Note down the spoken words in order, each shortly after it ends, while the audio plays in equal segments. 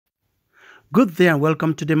Good day and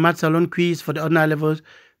welcome to the Math Salon quiz for the ordinary levels.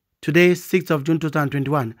 Today, 6th of June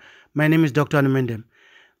 2021. My name is Dr. Anumendem.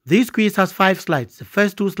 This quiz has 5 slides. The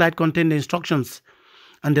first 2 slides contain the instructions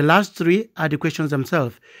and the last 3 are the questions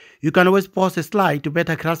themselves. You can always pause a slide to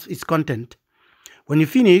better grasp its content. When you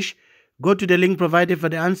finish, go to the link provided for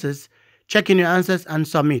the answers, check in your answers and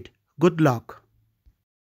submit. Good luck.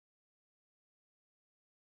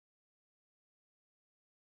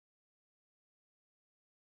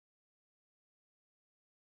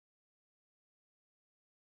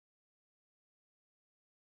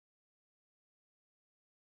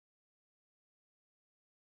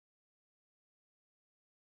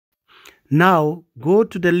 Now, go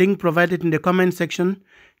to the link provided in the comment section,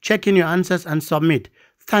 check in your answers and submit.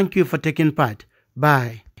 Thank you for taking part.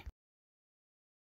 Bye.